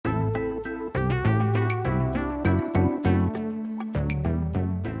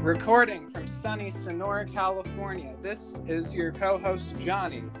Recording from sunny Sonora, California, this is your co-host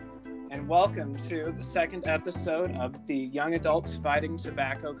Johnny, and welcome to the second episode of the Young Adults Fighting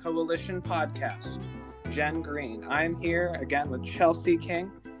Tobacco Coalition podcast. Jen Green. I'm here again with Chelsea King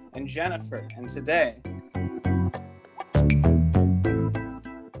and Jennifer, and today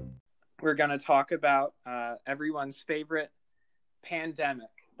we're going to talk about everyone's favorite pandemic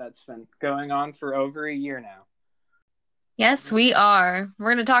that's been going on for over a year now. Yes, we are.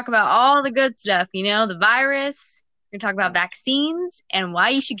 We're going to talk about all the good stuff, the virus. We're going to talk about vaccines and why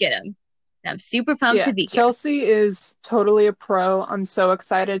you should get them. And I'm super pumped to be here. Chelsea is totally a pro. I'm so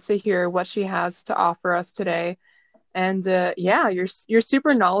excited to hear what she has to offer us today. And you're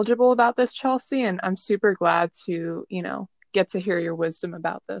super knowledgeable about this, Chelsea, and I'm super glad to, get to hear your wisdom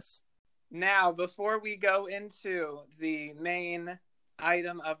about this. Now, before we go into the main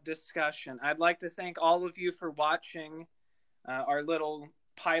item of discussion, I'd like to thank all of you for watching our little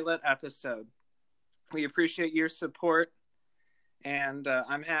pilot episode. We appreciate your support, and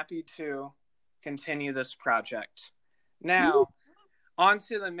I'm happy to continue this project. Now, on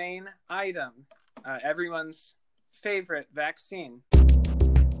to the main item, everyone's favorite vaccine.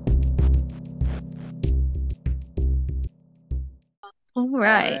 All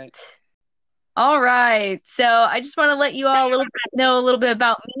right. So I just want to let you all know a little bit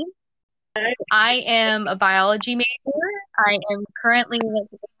about me. I am a biology major. I am currently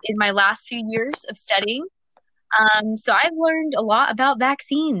in my last few years of studying. So I've learned a lot about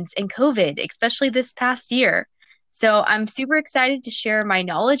vaccines and COVID, especially this past year. So I'm super excited to share my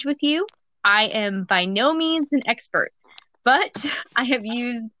knowledge with you. I am by no means an expert, but I have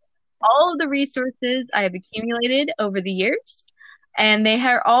used all of the resources I have accumulated over the years, and they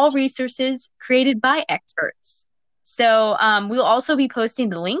are all resources created by experts. So we'll also be posting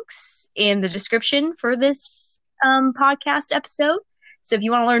the links in the description for this podcast episode. So if you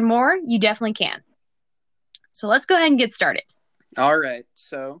want to learn more, you definitely can. So let's go ahead and get started. All right.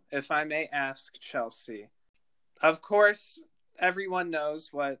 So if I may ask, Chelsea, of course, everyone knows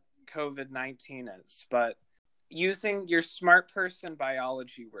what COVID-19 is, but using your smart person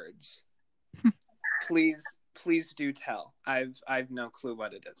biology words, please do tell. I've no clue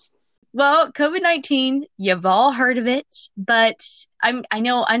what it is. Well, COVID-19, you've all heard of it, but I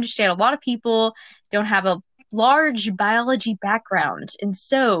understand a lot of people don't have a large biology background. And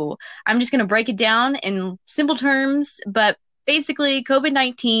so I'm just going to break it down in simple terms, but basically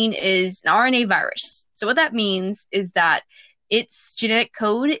COVID-19 is an RNA virus. So what that means is that its genetic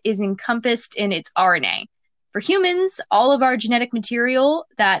code is encompassed in its RNA. For humans, all of our genetic material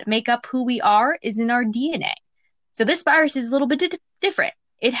that make up who we are is in our DNA. So this virus is a little bit different.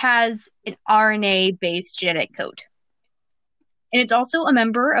 It has an RNA-based genetic code. And it's also a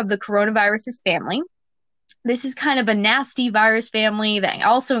member of the coronavirus family. This is kind of a nasty virus family that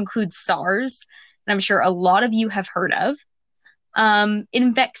also includes SARS, and I'm sure a lot of you have heard of. It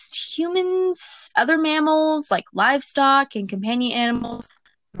infects humans, other mammals like livestock and companion animals.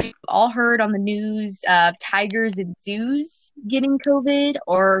 We've all heard on the news of tigers in zoos getting COVID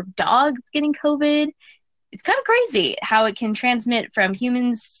or dogs getting COVID. It's kind of crazy how it can transmit from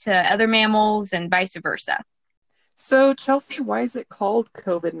humans to other mammals and vice versa. So, Chelsea, why is it called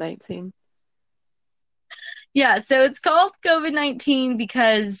COVID-19? Yeah, so it's called COVID-19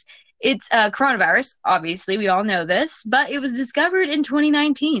 because it's a coronavirus. Obviously, we all know this, but it was discovered in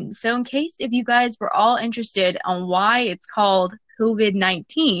 2019. So in case if you guys were all interested on why it's called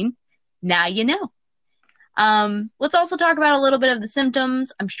COVID-19, now you know. Let's also talk about a little bit of the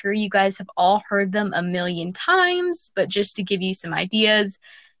symptoms. I'm sure you guys have all heard them a million times, but just to give you some ideas,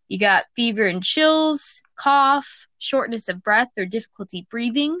 you got fever and chills, cough, shortness of breath or difficulty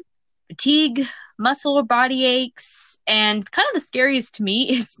breathing, fatigue, muscle or body aches, and kind of the scariest to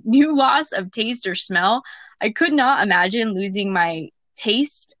me is new loss of taste or smell. I could not imagine losing my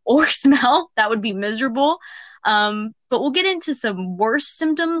taste or smell. That would be miserable. But we'll get into some worse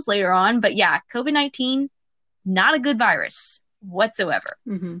symptoms later on. But yeah, COVID-19, not a good virus whatsoever.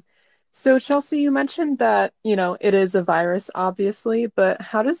 Mm-hmm. So, Chelsea, you mentioned that, it is a virus, obviously, but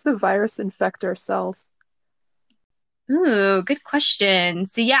how does the virus infect our cells? Ooh, good question.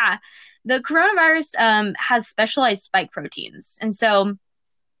 So yeah, the coronavirus has specialized spike proteins. And so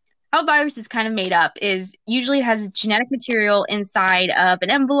how a virus is kind of made up is usually it has genetic material inside of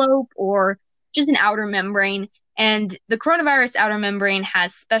an envelope or just an outer membrane. And the coronavirus outer membrane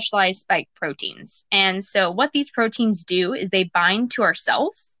has specialized spike proteins. And so what these proteins do is they bind to our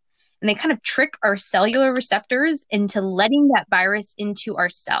cells and they kind of trick our cellular receptors into letting that virus into our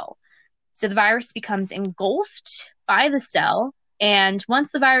cell. So the virus becomes engulfed by the cell. And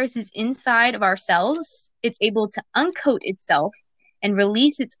once the virus is inside of our cells, it's able to uncoat itself and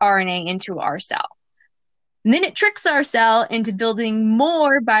release its RNA into our cell. And then it tricks our cell into building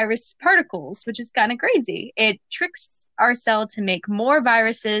more virus particles, which is kind of crazy. It tricks our cell to make more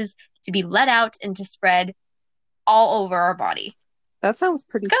viruses to be let out and to spread all over our body. That sounds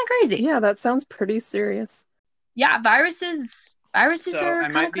pretty. It's kind of crazy. Yeah, that sounds pretty serious. Yeah, viruses So are I kind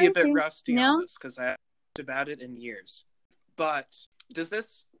of might be a crazy. bit rusty you on know? this because I haven't talked about it in years. But does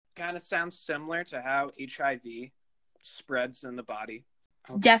this kind of sound similar to how HIV spreads in the body?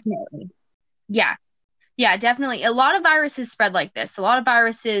 Definitely. Yeah. Yeah, definitely. A lot of viruses spread like this. A lot of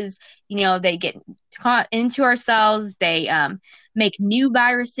viruses, they get caught into our cells. They make new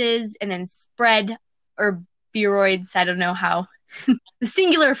viruses and then spread, or viroids. I don't know how the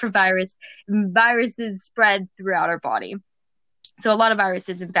singular for virus. Viruses spread throughout our body. So a lot of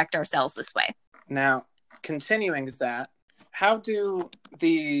viruses infect our cells this way. Now, continuing that, how do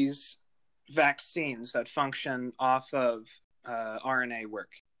these vaccines that function off of RNA work?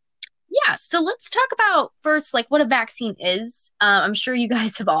 Yeah, so let's talk about first, like, what a vaccine is. I'm sure you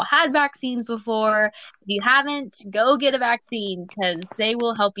guys have all had vaccines before. If you haven't, go get a vaccine because they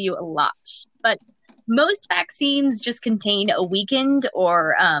will help you a lot. But most vaccines just contain a weakened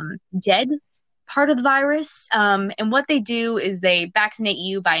or dead part of the virus. And what they do is they vaccinate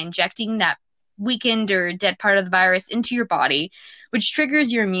you by injecting that weakened or dead part of the virus into your body, which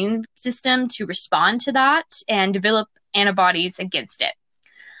triggers your immune system to respond to that and develop antibodies against it.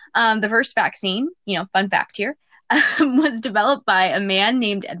 The first vaccine, fun fact here, was developed by a man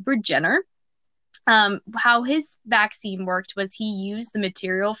named Edward Jenner. How his vaccine worked was he used the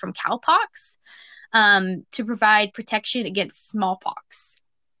material from cowpox to provide protection against smallpox.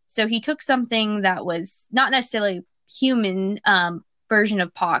 So he took something that was not necessarily human version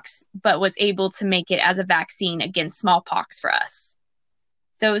of pox, but was able to make it as a vaccine against smallpox for us.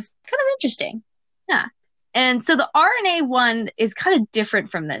 So it was kind of interesting. Yeah. And so the RNA one is kind of different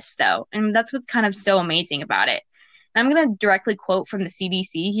from this, though. And that's what's kind of so amazing about it. And I'm going to directly quote from the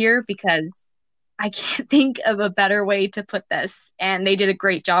CDC here because I can't think of a better way to put this. And they did a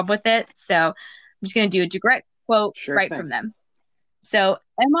great job with it. So I'm just going to do a direct quote from them. So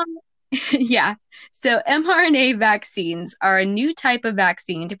mRNA vaccines are a new type of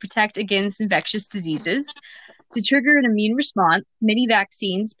vaccine to protect against infectious diseases. To trigger an immune response, many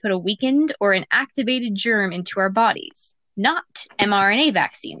vaccines put a weakened or an activated germ into our bodies. Not mRNA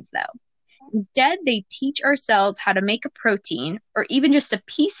vaccines, though. Instead, they teach our cells how to make a protein, or even just a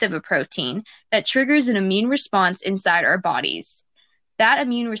piece of a protein, that triggers an immune response inside our bodies. That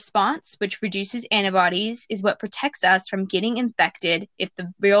immune response, which produces antibodies, is what protects us from getting infected if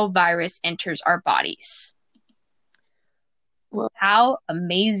the real virus enters our bodies. Well, how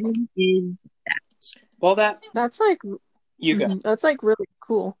amazing is that? Well, that's like you go. That's like really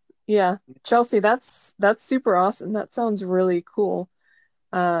cool. Yeah, Chelsea, that's super awesome. That sounds really cool.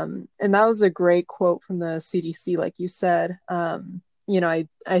 And that was a great quote from the CDC, like you said. I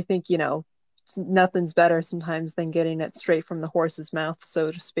think nothing's better sometimes than getting it straight from the horse's mouth,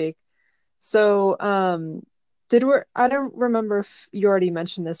 so to speak. So, I don't remember if you already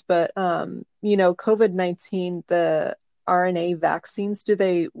mentioned this, but COVID-19, the RNA vaccines, do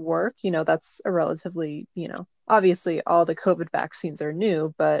they work? That's a relatively, obviously all the COVID vaccines are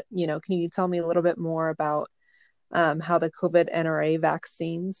new, but, can you tell me a little bit more about how the COVID NRA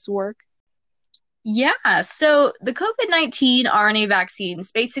vaccines work? Yeah, so the COVID-19 RNA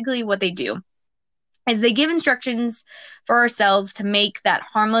vaccines, basically what they do is they give instructions for our cells to make that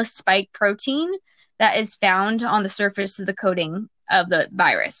harmless spike protein that is found on the surface of the coating of the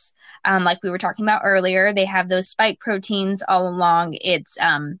virus. Like we were talking about earlier, they have those spike proteins all along its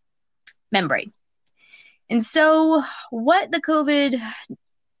membrane. And so what the COVID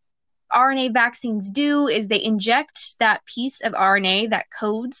RNA vaccines do is they inject that piece of RNA that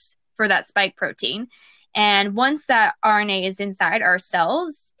codes for that spike protein. And once that RNA is inside our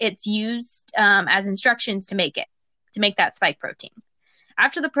cells, it's used as instructions to make that spike protein.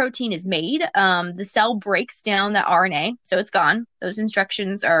 After the protein is made, the cell breaks down that RNA, so it's gone. Those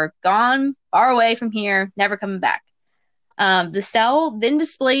instructions are gone, far away from here, never coming back. The cell then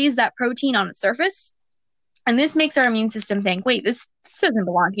displays that protein on its surface, and this makes our immune system think, wait, this doesn't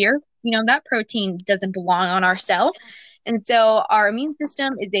belong here. That protein doesn't belong on our cell. And so our immune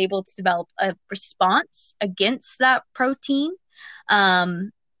system is able to develop a response against that protein.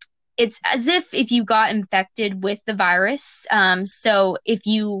 It's as if you got infected with the virus. So if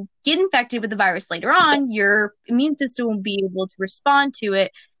you get infected with the virus later on, your immune system will be able to respond to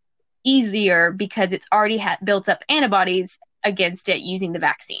it easier because it's already built up antibodies against it using the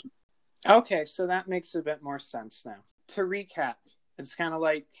vaccine. Okay, so that makes a bit more sense now. To recap, it's kind of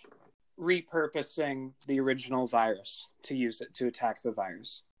like repurposing the original virus to use it to attack the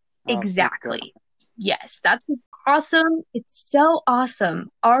virus. Exactly. Yes, that's awesome. It's so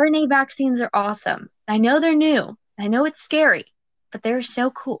awesome. RNA vaccines are awesome. I know they're new. I know it's scary, but they're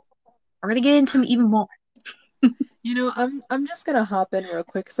so cool. We're going to get into them even more. I'm just gonna hop in real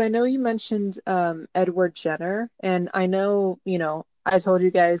quick because I know you mentioned Edward Jenner, and I know, I told you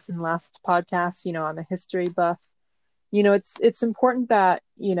guys in last podcast, I'm a history buff. It's important that,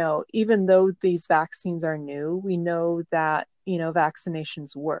 even though these vaccines are new, we know that,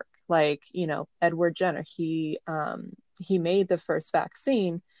 vaccinations work. Like, Edward Jenner, he made the first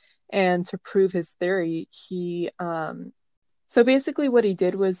vaccine, and to prove his theory, so basically what he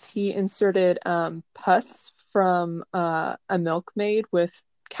did was he inserted pus from a milkmaid with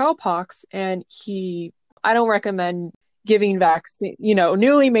cowpox, and I don't recommend giving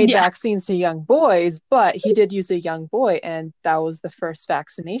newly made vaccines to young boys, but he did use a young boy, and that was the first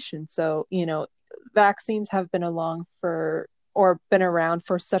vaccination. So, vaccines have been around for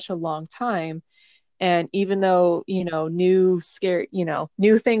such a long time. And even though, new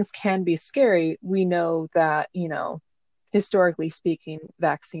things can be scary, we know that, historically speaking,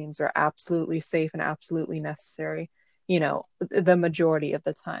 vaccines are absolutely safe and absolutely necessary, the majority of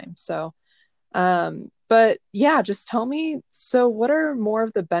the time. So, but yeah, just tell me, so what are more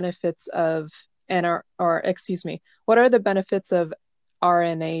of the benefits of, what are the benefits of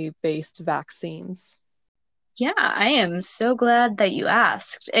RNA-based vaccines? Yeah, I am so glad that you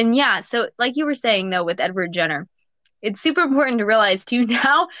asked. And yeah, so like you were saying though, with Edward Jenner, it's super important to realize too,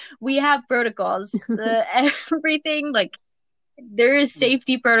 now we have protocols. Everything, like, there is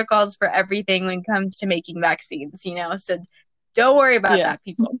safety protocols for everything when it comes to making vaccines, so don't worry about that,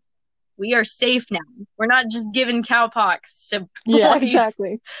 people. We are safe now. We're not just giving cowpox to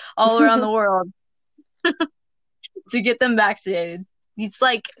boys all around the world to get them vaccinated. It's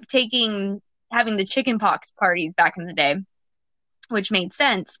like having the chickenpox parties back in the day, which made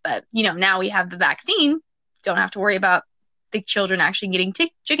sense, but now we have the vaccine. Don't have to worry about the children actually getting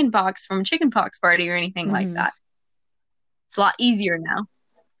chickenpox from a chickenpox party or anything like that. It's a lot easier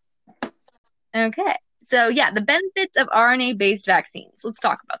now. Okay. So yeah, the benefits of RNA-based vaccines. Let's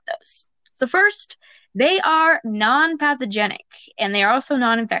talk about those. So first, they are non-pathogenic, and they are also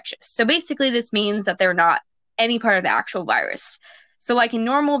non-infectious. So basically this means that they're not any part of the actual virus. So like in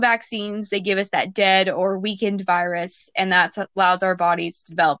normal vaccines, they give us that dead or weakened virus, and that allows our bodies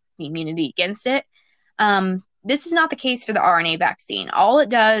to develop immunity against it. This is not the case for the RNA vaccine. All it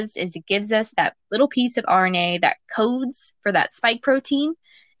does is it gives us that little piece of RNA that codes for that spike protein.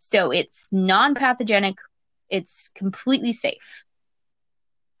 So it's non-pathogenic. It's completely safe.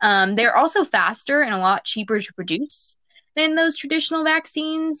 They're also faster and a lot cheaper to produce than those traditional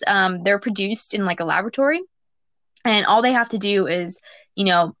vaccines. They're produced in like a laboratory, and all they have to do is,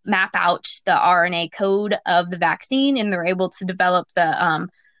 map out the RNA code of the vaccine, and they're able to develop the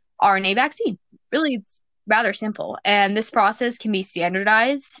RNA vaccine. Really, it's rather simple. And this process can be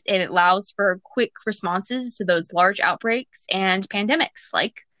standardized, and it allows for quick responses to those large outbreaks and pandemics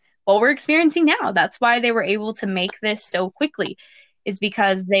like what we're experiencing now. That's why they were able to make this so quickly, is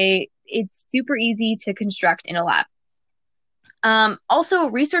because it's super easy to construct in a lab. Also,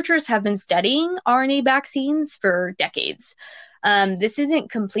 researchers have been studying RNA vaccines for decades. This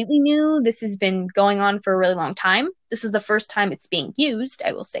isn't completely new. This has been going on for a really long time. This is the first time it's being used,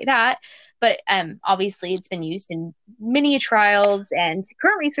 I will say that. But obviously, it's been used in many trials, and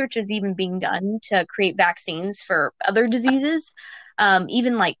current research is even being done to create vaccines for other diseases,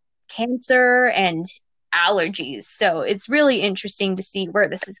 even like cancer and allergies. So it's really interesting to see where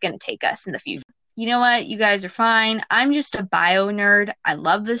this is going to take us in the future. You know what? You guys are fine. I'm just a bio nerd. I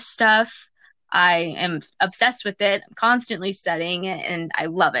love this stuff. I am obsessed with it. I'm constantly studying it, and I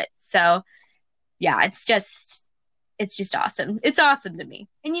love it. So yeah, it's just awesome. It's awesome to me.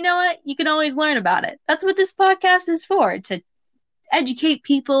 And you know what? You can always learn about it. That's what this podcast is for, to educate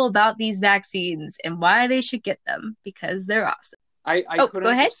people about these vaccines and why they should get them, because they're awesome. I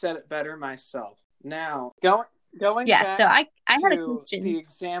couldn't have said it better myself. Now, going back so I had a to question. The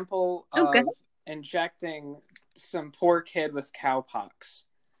example of injecting some poor kid with cowpox.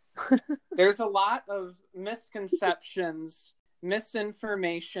 There's a lot of misconceptions,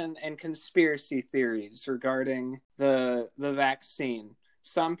 misinformation, and conspiracy theories regarding the vaccine.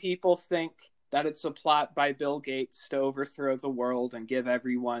 Some people think that it's a plot by Bill Gates to overthrow the world and give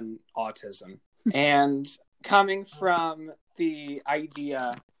everyone autism. And coming from the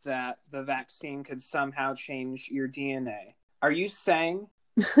idea that the vaccine could somehow change your DNA, are you saying...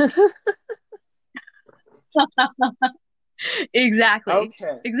 Exactly.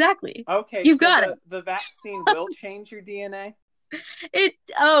 Okay. Exactly. Okay. You've got it. The vaccine will change your DNA?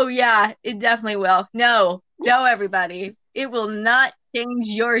 Oh yeah, it definitely will. No, no, everybody. It will not change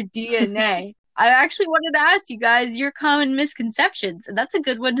your DNA. I actually wanted to ask you guys your common misconceptions, and that's a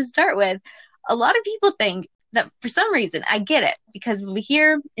good one to start with. A lot of people think that for some reason, I get it, because when we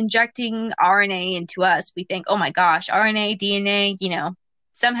hear injecting RNA into us, we think, oh my gosh, RNA, DNA,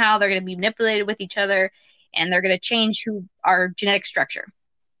 somehow they're going to be manipulated with each other and they're going to change who our genetic structure.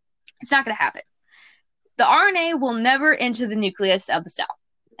 It's not going to happen. The RNA will never enter the nucleus of the cell,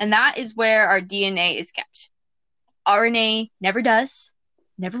 and that is where our DNA is kept. RNA never does,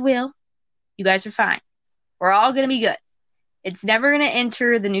 never will. You guys are fine. We're all going to be good. It's never going to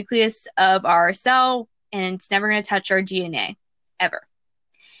enter the nucleus of our cell, and it's never going to touch our DNA, ever.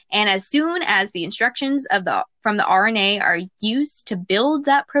 And as soon as the instructions from the RNA are used to build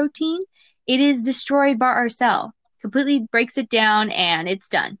that protein, it is destroyed by our cell. Completely breaks it down, and it's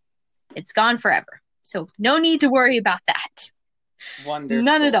done. It's gone forever. So no need to worry about that. Wonderful.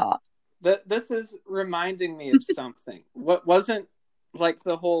 None at all. This is reminding me of something. What wasn't like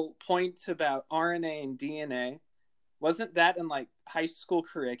the whole point about RNA and DNA? Wasn't that in like high school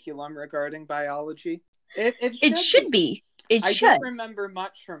curriculum regarding biology? It should be. I don't remember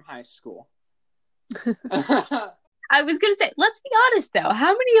much from high school. I was going to say, let's be honest though.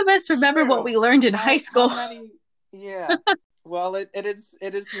 How many of us remember what we learned in high school? Yeah. Well, it is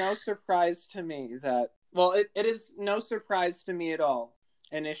no surprise to me that, it is no surprise to me at all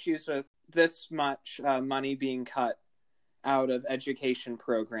in issues with this much money being cut out of education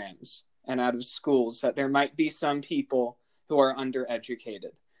programs and out of schools, that there might be some people who are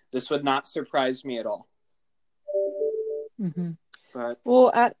undereducated. This would not surprise me at all. Mm-hmm.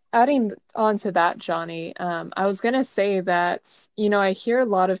 But adding on to that, Johnny, I was going to say that, I hear a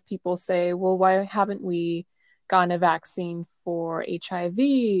lot of people say, well, why haven't we gotten a vaccine for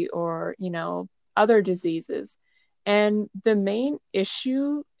HIV or, other diseases? And the main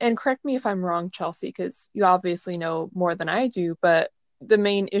issue, and correct me if I'm wrong, Chelsea, because you obviously know more than I do, but the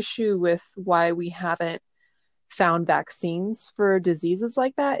main issue with why we haven't found vaccines for diseases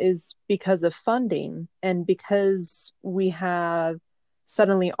like that is because of funding, and because we have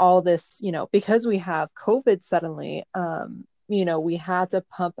suddenly all this, because we have COVID suddenly, we had to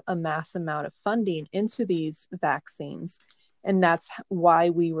pump a mass amount of funding into these vaccines. And that's why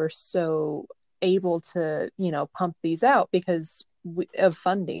we were so able to, pump these out, because of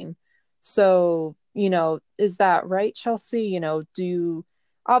funding. So, is that right, Chelsea?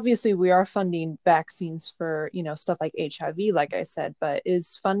 Obviously we are funding vaccines for, stuff like HIV, like I said, but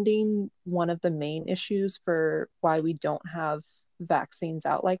is funding one of the main issues for why we don't have vaccines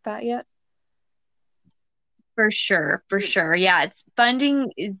out like that yet? For sure. Yeah,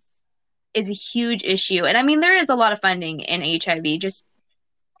 funding is a huge issue. And I mean, there is a lot of funding in HIV. Just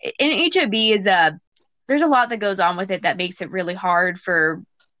in HIV there's a lot that goes on with it that makes it really hard for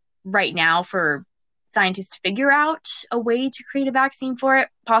right now for scientists to figure out a way to create a vaccine for it.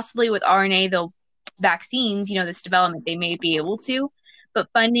 Possibly with RNA, vaccines, this development, they may be able to, but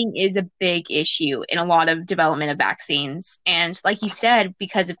funding is a big issue in a lot of development of vaccines. And like you said,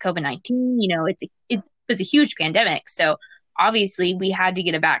 because of COVID-19, it was a huge pandemic. So obviously we had to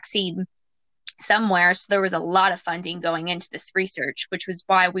get a vaccine somewhere. So there was a lot of funding going into this research, which was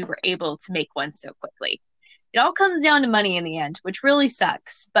why we were able to make one so quickly. It all comes down to money in the end, which really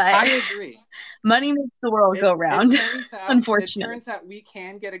sucks. But I agree. Money makes the world go round, unfortunately. It turns out we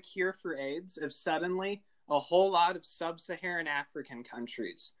can get a cure for AIDS if suddenly a whole lot of sub-Saharan African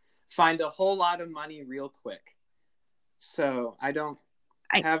countries find a whole lot of money real quick. So I don't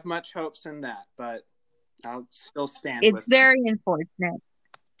have much hopes in that, but I'll still stand with it. It's very unfortunate.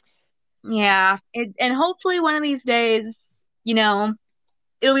 Yeah. And hopefully one of these days, it'll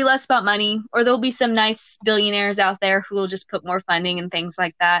be less about money, or there'll be some nice billionaires out there who will just put more funding and things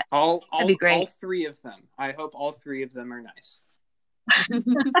like that. That'd be great. All three of them. I hope all three of them are nice.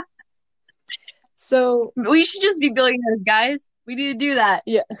 So we should just be billionaires, guys. We need to do that.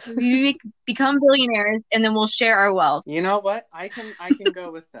 Yeah. We become billionaires, and then we'll share our wealth. You know what? I can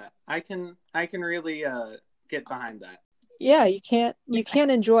go with that. I can really get behind that. Yeah, you can't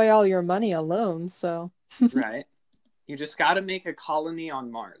enjoy all your money alone, so right. You just got to make a colony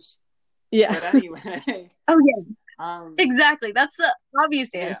on Mars. Yeah. But anyway. Oh yeah. Exactly. That's the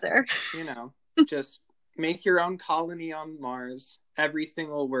obvious answer. Just make your own colony on Mars. Everything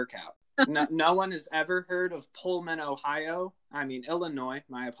will work out. No one has ever heard of Pullman, Ohio. I mean, Illinois.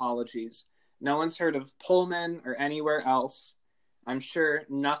 My apologies. No one's heard of Pullman or anywhere else. I'm sure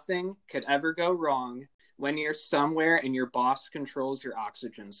nothing could ever go wrong when you're somewhere and your boss controls your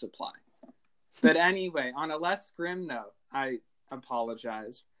oxygen supply. But anyway, on a less grim note, I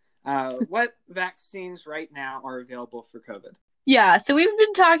apologize. What vaccines right now are available for COVID? Yeah, so we've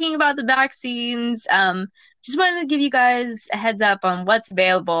been talking about the vaccines. Just wanted to give you guys a heads up on what's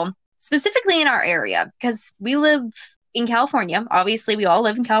available, specifically in our area, because we live in California. Obviously, we all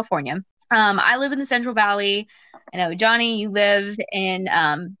live in California. I live in the Central Valley. I know, Johnny, you live in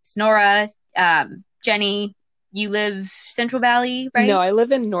Sonora. Jenny, you live Central Valley, right? No, I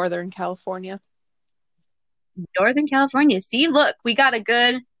live in Northern California. Northern California. See, look, we got a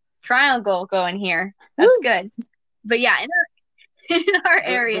good triangle going here. That's Woo! good. But yeah, in our The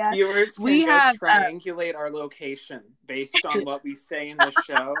area, viewers can we go have triangulate our location based on what we say in the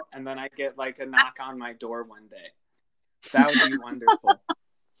show, and then I get like a knock on my door one day. That would be wonderful.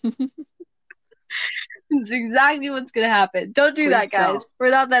 it's exactly what's gonna happen. Don't do Please that, guys. don't. We're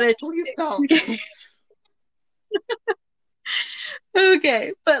not that Please interesting. don't.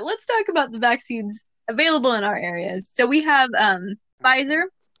 Okay, but let's talk about the vaccines available in our areas. So we have Pfizer.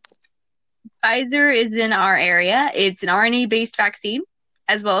 Pfizer is in our area. It's an RNA-based vaccine,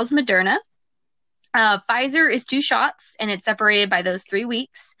 as well as Moderna. Pfizer is 2 shots, and it's separated by those 3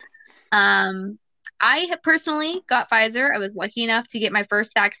 weeks. I personally got Pfizer. I was lucky enough to get my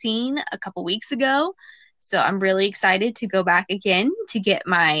first vaccine a couple weeks ago, so I'm really excited to go back again to get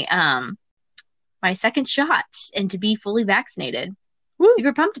my my second shot and to be fully vaccinated. Woo!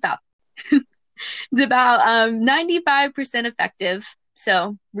 Super pumped about it. It's about 95% effective,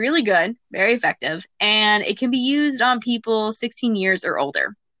 so really good, very effective, and it can be used on people 16 years or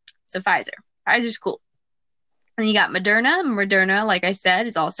older. So Pfizer's cool. And you got Moderna. Moderna, like I said,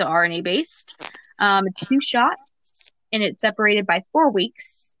 is also RNA based. It's 2 shots, and it's separated by 4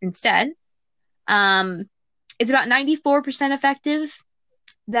 weeks instead. It's about 94% effective.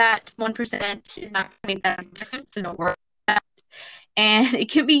 That 1% is not going to make that big difference, so don't worry about that. And it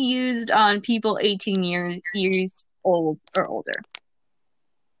can be used on people 18 years old or older.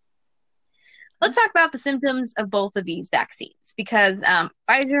 Let's talk about the symptoms of both of these vaccines, because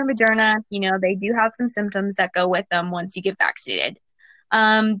Pfizer and Moderna, they do have some symptoms that go with them once you get vaccinated.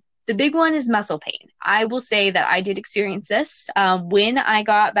 The big one is muscle pain. I will say that I did experience this. When I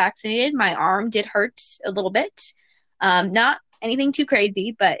got vaccinated, my arm did hurt a little bit. Not anything too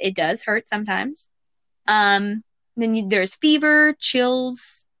crazy, but it does hurt sometimes. Then there's fever,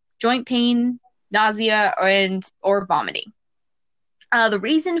 chills, joint pain, nausea, or vomiting. The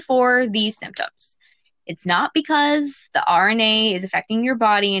reason for these symptoms, it's not because the RNA is affecting your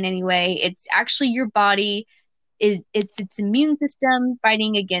body in any way. It's actually your body, it's its immune system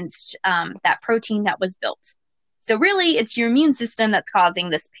fighting against that protein that was built. So really, it's your immune system that's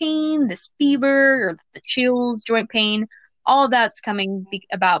causing this pain, this fever, or the chills, joint pain. All of that's coming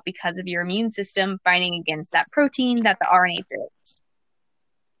about because of your immune system fighting against that protein that the RNA builds.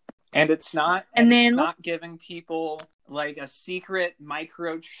 And it's not giving people like a secret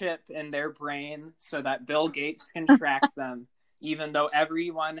microchip in their brain so that Bill Gates can track them, even though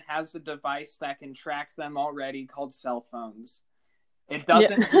everyone has a device that can track them already called cell phones. It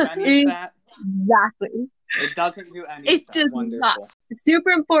doesn't do any of that. Exactly. It doesn't do any of that. Does Wonderful. Not. It's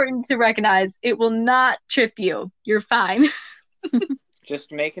super important to recognize it will not trip you. You're fine.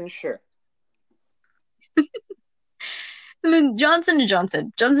 Just making sure. And then Johnson &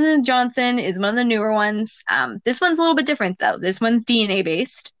 Johnson. Johnson & Johnson is one of the newer ones. This one's a little bit different, though. This one's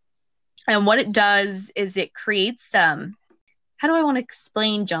DNA-based. And what it does is it creates how do I want to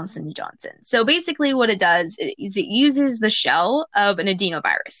explain Johnson & Johnson? So basically what it does is it uses the shell of an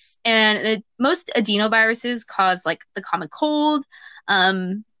adenovirus. And most adenoviruses cause like the common cold.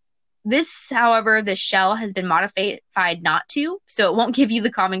 This, however, the shell has been modified not to. So it won't give you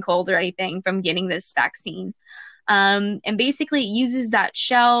the common cold or anything from getting this vaccine. And basically it uses that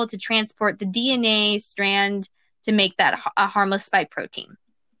shell to transport the DNA strand to make that a harmless spike protein.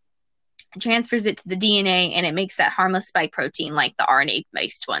 It transfers it to the DNA and it makes that harmless spike protein like the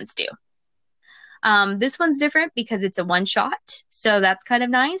RNA-based ones do. This one's different because it's a 1 shot, so that's kind of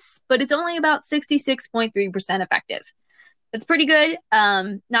nice, but it's only about 66.3% effective. That's pretty good.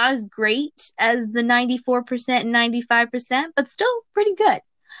 Not as great as the 94% and 95%, but still pretty good.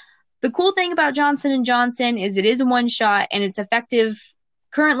 The cool thing about Johnson & Johnson is it is a 1 shot and it's effective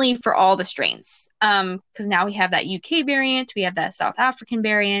currently for all the strains. Because now we have that UK variant, we have that South African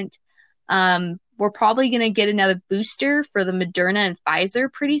variant. We're probably going to get another booster for the Moderna and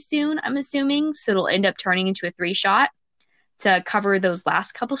Pfizer pretty soon, I'm assuming. So it'll end up turning into a 3 shot to cover those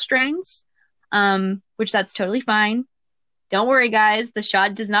last couple strains, which that's totally fine. Don't worry, guys. The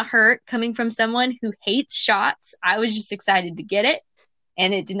shot does not hurt. Coming from someone who hates shots, I was just excited to get it,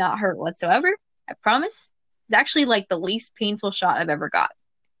 and it did not hurt whatsoever. I promise. It's actually like the least painful shot I've ever got.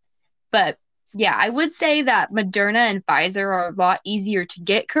 But Yeah, I would say that Moderna and Pfizer are a lot easier to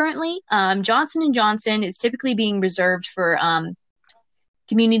get currently. Johnson and Johnson is typically being reserved for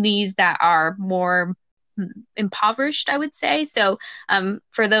communities that are more impoverished, I would say. So,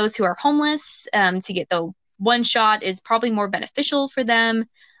 for those who are homeless, to get the one shot is probably more beneficial for them.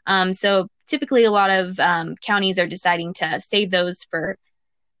 So, typically, a lot of counties are deciding to save those for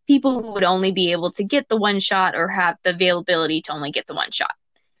people who would only be able to get the one shot or have the availability to only get the one shot.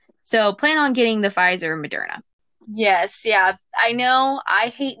 So, plan on getting the Pfizer and Moderna. Yes, yeah. I know I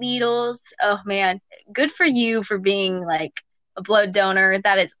hate needles. Oh man, good for you for being like a blood donor.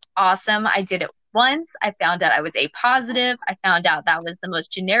 That is awesome. I did it once. I found out I was A positive. I found out that was the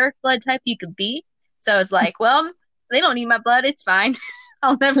most generic blood type you could be. So I was like, well, they don't need my blood. It's fine.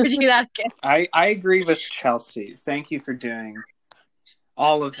 I'll never do that again. I agree with Chelsea. Thank you for doing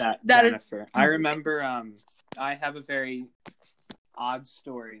all of that, That is Jennifer. I remember I have a very odd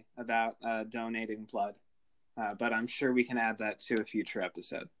story about donating blood, but I'm sure we can add that to a future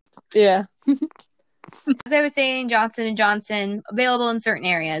episode. Yeah. as I was saying, Johnson and Johnson available in certain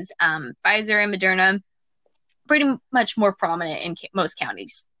areas. Pfizer and Moderna pretty much more prominent in most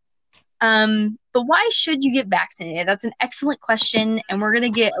counties. But why should you get vaccinated? That's an excellent question, and we're gonna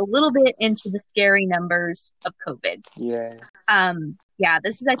get a little bit into the scary numbers of COVID. Yeah. Yeah,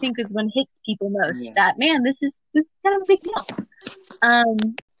 this is I think is when it hits people most. Yeah. That man, this is kind of a big deal.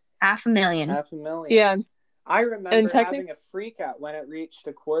 500,000. 500,000. Yeah. I remember And having a freak out when it reached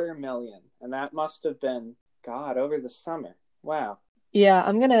 250,000, and that must have been, God, over the summer. Wow. Yeah,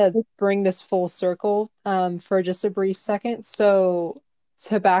 I'm gonna bring this full circle for just a brief second. So,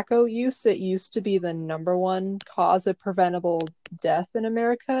 tobacco use, it used to be the number one cause of preventable death in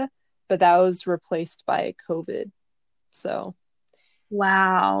America, but that was replaced by COVID. So,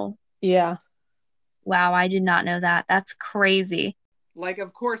 Wow. yeah. Wow, I did not know that. That's crazy. Like,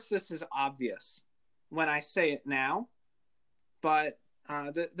 of course, this is obvious when I say it now, but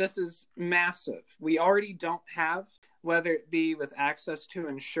this is massive. We already don't have, whether it be with access to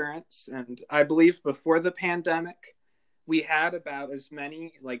insurance, and I believe before the pandemic, we had about as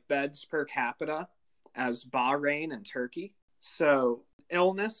many like beds per capita as Bahrain and Turkey. So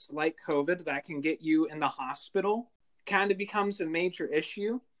illness like COVID that can get you in the hospital kind of becomes a major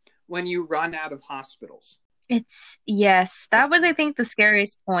issue when you run out of hospitals. Yes, that was, I think, the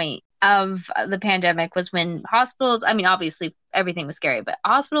scariest point of the pandemic was when hospitals, I mean, obviously everything was scary, but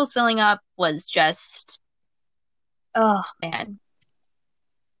hospitals filling up was just, oh man.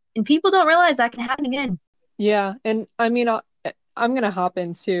 And people don't realize that can happen again. Yeah, and I mean, I'm gonna hop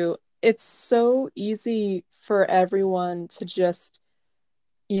into it's so easy for everyone to just,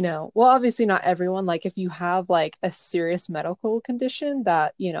 well, obviously not everyone. Like if you have like a serious medical condition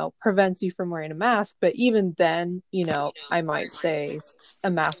that, prevents you from wearing a mask, but even then, I might say a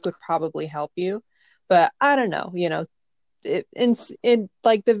mask would probably help you. But I don't know, in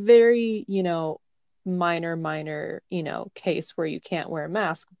like the very, minor, case where you can't wear a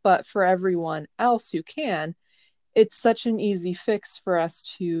mask, but for everyone else who can, it's such an easy fix for us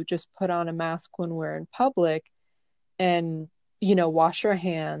to just put on a mask when we're in public and, wash our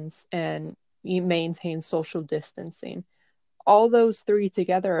hands and maintain social distancing. All those three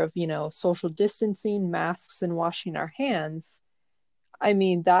together of, social distancing, masks, and washing our hands, I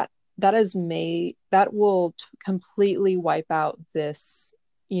mean, that will completely wipe out this,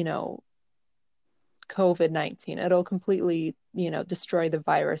 COVID-19. It'll completely, destroy the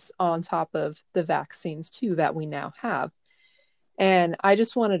virus on top of the vaccines too that we now have. And I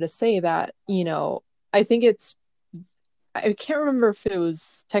just wanted to say that, I think I can't remember if it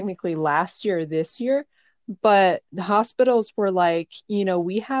was technically last year or this year, but the hospitals were like,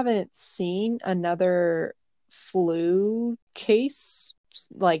 we haven't seen another flu case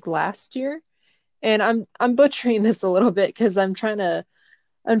like last year. And I'm butchering this a little bit because I'm trying to,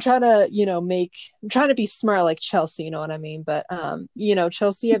 I'm trying to be smart like Chelsea, you know what I mean? But,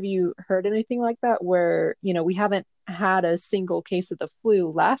 Chelsea, have you heard anything like that where, we haven't had a single case of the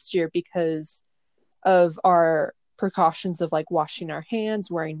flu last year because of our precautions of like washing our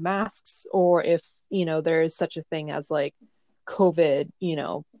hands, wearing masks, or if, there is such a thing as like COVID,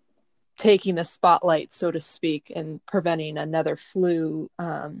 taking the spotlight, so to speak, and preventing another flu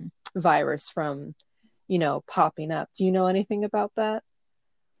virus from, popping up. Do you know anything about that?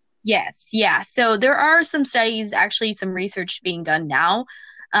 Yes, yeah. So there are some studies, actually some research being done now,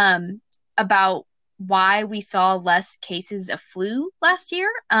 about why we saw less cases of flu last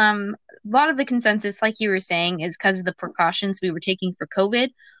year. A lot of the consensus, like you were saying, is because of the precautions we were taking for COVID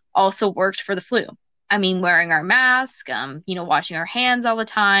also worked for the flu. I mean, wearing our mask, washing our hands all the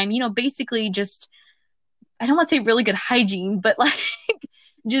time, basically just, I don't want to say really good hygiene, but like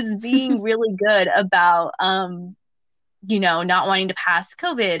just being really good about not wanting to pass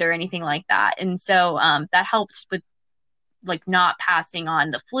COVID or anything like that. And so that helped with like not passing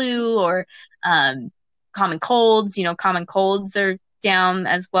on the flu or common colds. Common colds are down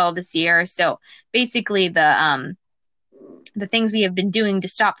as well this year. So basically the things we have been doing to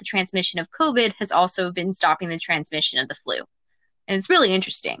stop the transmission of COVID has also been stopping the transmission of the flu. And it's really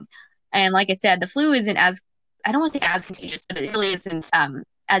interesting. And like I said, the flu isn't I don't want to say as contagious, but it really isn't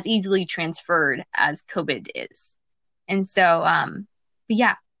as easily transferred as COVID is. And so, but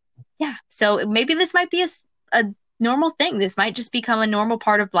yeah. So maybe this might be a normal thing. This might just become a normal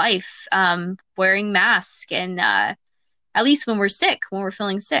part of life, wearing masks and at least when we're sick, when we're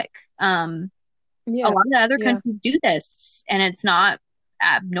feeling sick. Yeah. A lot of other countries do this, and it's not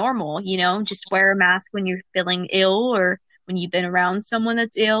abnormal, just wear a mask when you're feeling ill or when you've been around someone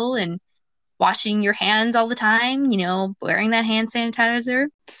that's ill, and washing your hands all the time, wearing that hand sanitizer.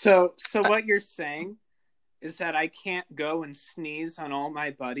 So what you're saying is that I can't go and sneeze on all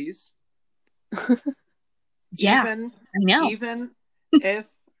my buddies? Yeah, I know. Even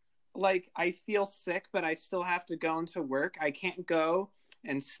if like I feel sick, but I still have to go into work, I can't go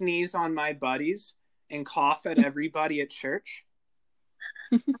and sneeze on my buddies and cough at everybody at church.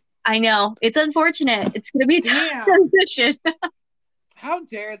 I know. It's unfortunate. It's going to be a tough transition. How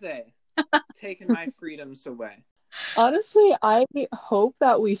dare they taking my freedoms away? Honestly, I hope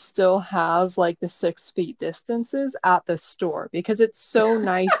that we still have like the 6 feet distances at the store, because it's so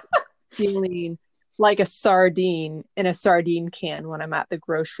nice feeling like a sardine in a sardine can when I'm at the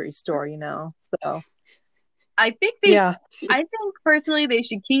grocery store, So I think personally they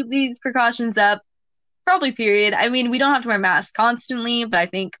should keep these precautions up, probably period. I mean, we don't have to wear masks constantly, but I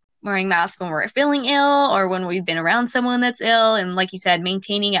think wearing masks when we're feeling ill or when we've been around someone that's ill, and like you said,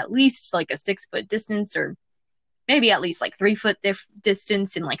 maintaining at least like a 6-foot distance, or maybe at least like 3-foot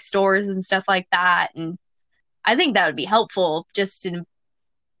distance in like stores and stuff like that. And I think that would be helpful just in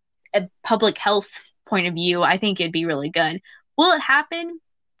a public health point of view. I think it'd be really good. Will it happen?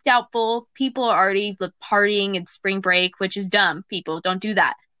 Doubtful. People are already partying at spring break, which is dumb. People, don't do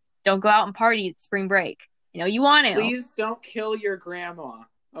that. Don't go out and party at spring break. You want to. Please don't kill your grandma,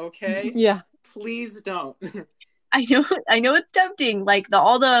 okay? Yeah. Please don't. I know it's tempting. Like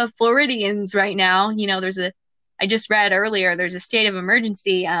all the Floridians right now, I just read earlier, there's a state of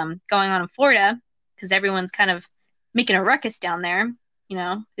emergency going on in Florida because everyone's kind of making a ruckus down there.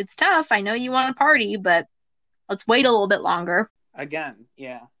 It's tough. I know you want to party, but let's wait a little bit longer. Again,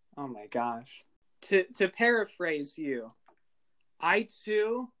 yeah. Oh my gosh. To paraphrase you, I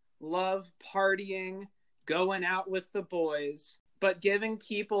too love partying, going out with the boys, but giving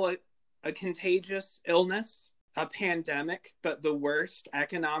people a contagious illness, a pandemic, but the worst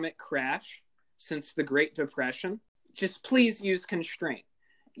economic crash since the Great Depression, just please use constraint.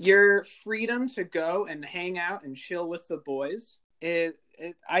 Your freedom to go and hang out and chill with the boys,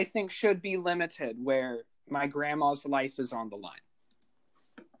 I think should be limited where my grandma's life is on the line.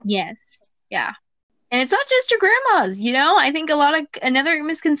 Yes. Yeah. And it's not just your grandmas, I think another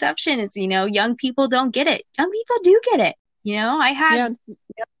misconception is, young people don't get it. Young people do get it. Young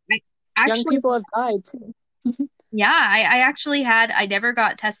people have died too. Yeah, I never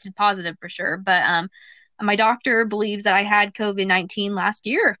got tested positive for sure, but my doctor believes that I had COVID-19 last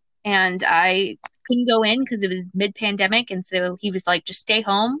year, and I couldn't go in because it was mid-pandemic, and so he was like, just stay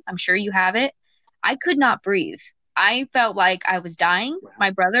home. I'm sure you have it. I could not breathe. I felt like I was dying. Wow.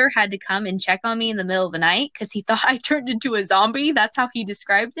 My brother had to come and check on me in the middle of the night because he thought I turned into a zombie. That's how he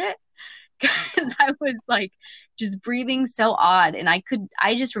described it. Because I was like just breathing so odd, and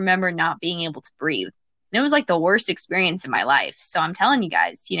I just remember not being able to breathe. And it was like the worst experience in my life. So I'm telling you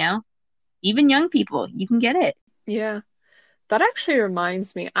guys, even young people, you can get it. Yeah. That actually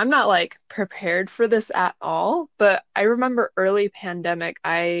reminds me, I'm not like prepared for this at all, but I remember early pandemic,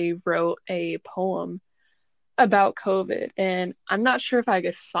 I wrote a poem about COVID, and I'm not sure if I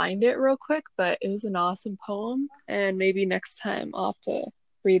could find it real quick, but it was an awesome poem, and maybe next time I'll have to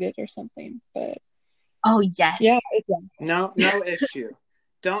read it or something. But oh yes, yeah, no issue.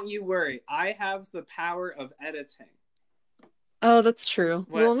 Don't you worry, I have the power of editing. Oh, that's true.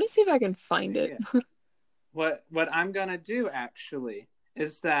 Well, let me see if I can find it. Yeah. What I'm gonna do actually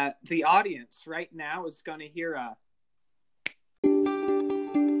is that the audience right now is gonna hear a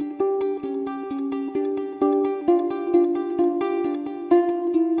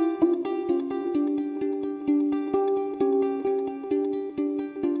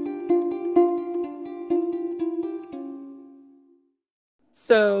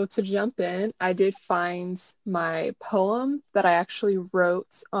So to jump in, I did find my poem that I actually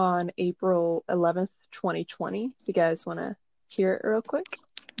wrote on April 11th, 2020. If you guys want to hear it real quick.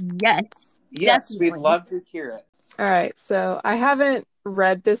 Yes, Yes, we'd definitely. love to hear it. All right, so I haven't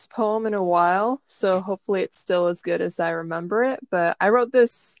read this poem in a while, so hopefully it's still as good as I remember it. But I wrote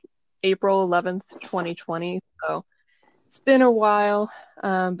this April 11th, 2020, so it's been a while.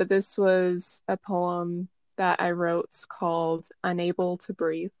 But this was a poem that I wrote called Unable to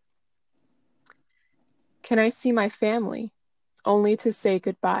Breathe. Can I see my family? Only to say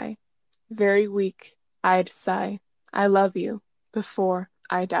goodbye. Very weak, I'd sigh. I love you before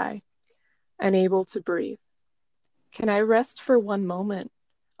I die. Unable to breathe. Can I rest for one moment?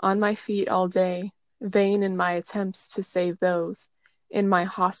 On my feet all day, vain in my attempts to save those in my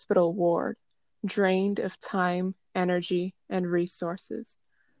hospital ward, drained of time, energy, and resources,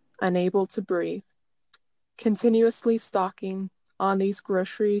 unable to breathe. Continuously stalking on these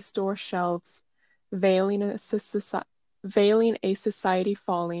grocery store shelves, veiling a society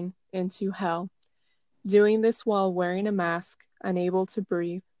falling into hell. Doing this while wearing a mask, unable to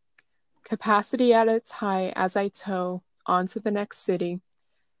breathe. Capacity at its high as I tow onto the next city.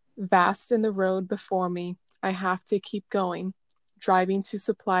 Vast in the road before me, I have to keep going, driving to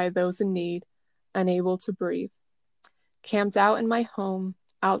supply those in need, unable to breathe. Camped out in my home,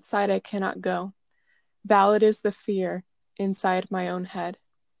 outside I cannot go. Valid is the fear inside my own head.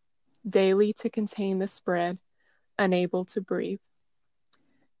 Daily to contain the spread, unable to breathe.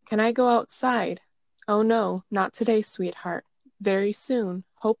 Can I go outside? Oh no, not today, sweetheart. Very soon,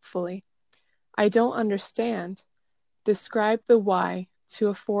 hopefully. I don't understand. Describe the why to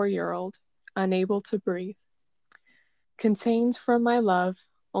a 4-year-old, unable to breathe. Contained from my love,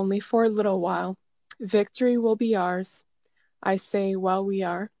 only for a little while. Victory will be ours. I say while we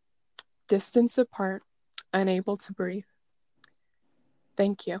are. Distance apart, unable to breathe.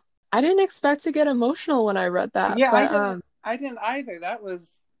 Thank you. I didn't expect to get emotional when I read that. Yeah, but I didn't either. That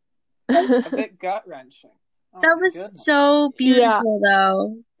was a bit gut-wrenching. Oh, That my was goodness. so Yeah. beautiful,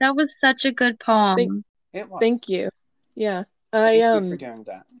 though. That was such a good poem. It was. Thank you. Yeah. Thank you for doing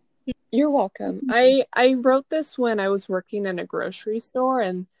that. You're welcome. I wrote this when I was working in a grocery store,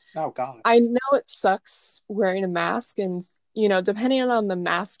 and Oh, God. I know it sucks wearing a mask, and depending on the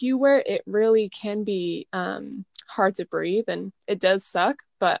mask you wear, it really can be hard to breathe, and it does suck.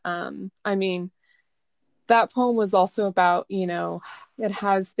 But I mean, that poem was also about, it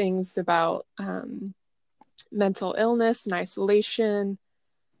has things about mental illness and isolation,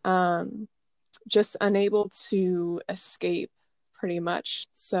 just unable to escape pretty much.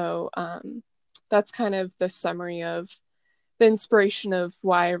 So that's kind of the summary of the inspiration of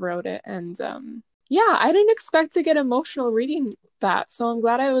why I wrote it. And yeah, I didn't expect to get emotional reading that. So I'm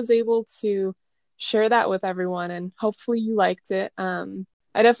glad I was able to share that with everyone, and hopefully you liked it.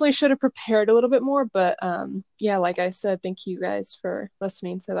 I definitely should have prepared a little bit more, but yeah, like I said, thank you guys for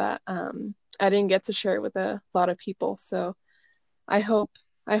listening to that. I didn't get to share it with a lot of people, so I hope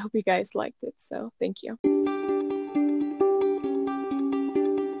you guys liked it. So thank you.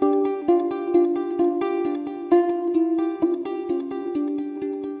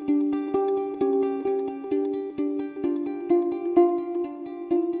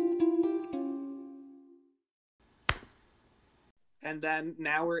 And then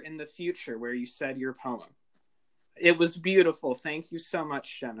now we're in the future where you said your poem. It was beautiful. Thank you so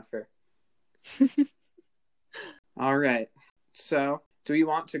much, Jennifer. All right. So, do we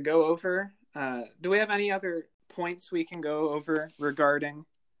want to go over? Do we have any other points we can go over regarding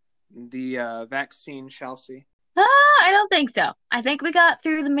the vaccine, Chelsea? I don't think so. I think we got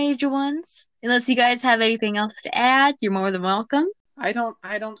through the major ones. Unless you guys have anything else to add, you're more than welcome. I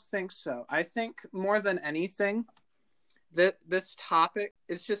don't think so. I think more than anything, that this topic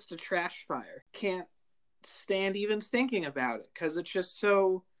is just a trash fire. Can't stand even thinking about it because it's just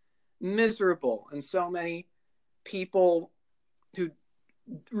so miserable, and so many people who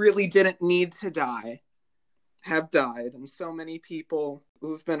really didn't need to die have died, and so many people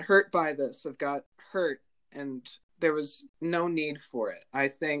who've been hurt by this have got hurt, and there was no need for it. I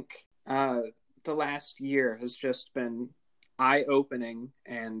think the last year has just been eye-opening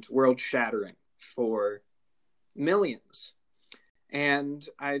and world-shattering for millions. And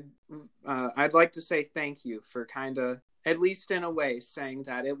I'd like to say thank you for kind of, at least in a way, saying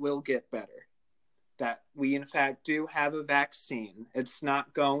that it will get better. That we, in fact, do have a vaccine. It's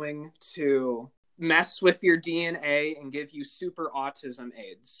not going to mess with your DNA and give you super autism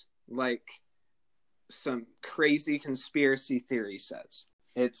AIDS, like some crazy conspiracy theory says.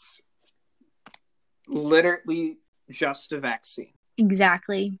 It's literally just a vaccine.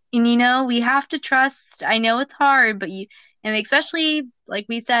 Exactly. And we have to trust. I know it's hard, but and especially like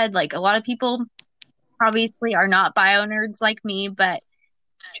we said, like a lot of people obviously are not bio nerds like me, but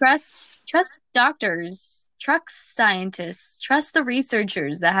trust doctors, trust scientists, trust the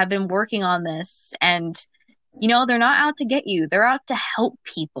researchers that have been working on this. And, they're not out to get you. They're out to help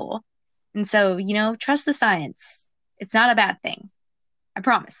people. And so, trust the science. It's not a bad thing. I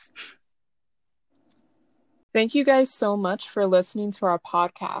promise. Thank you guys so much for listening to our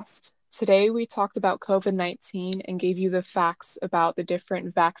podcast. Today, we talked about COVID-19 and gave you the facts about the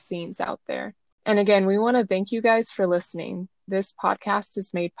different vaccines out there. And again, we want to thank you guys for listening. This podcast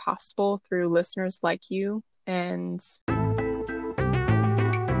is made possible through listeners like you, and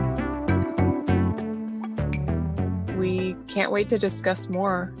we can't wait to discuss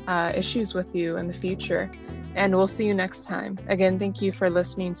more issues with you in the future. And we'll see you next time. Again, thank you for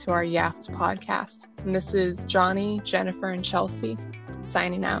listening to our Yaft podcast. And this is Johnny, Jennifer, and Chelsea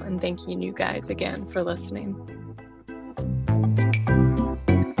signing out and thanking you guys again for listening.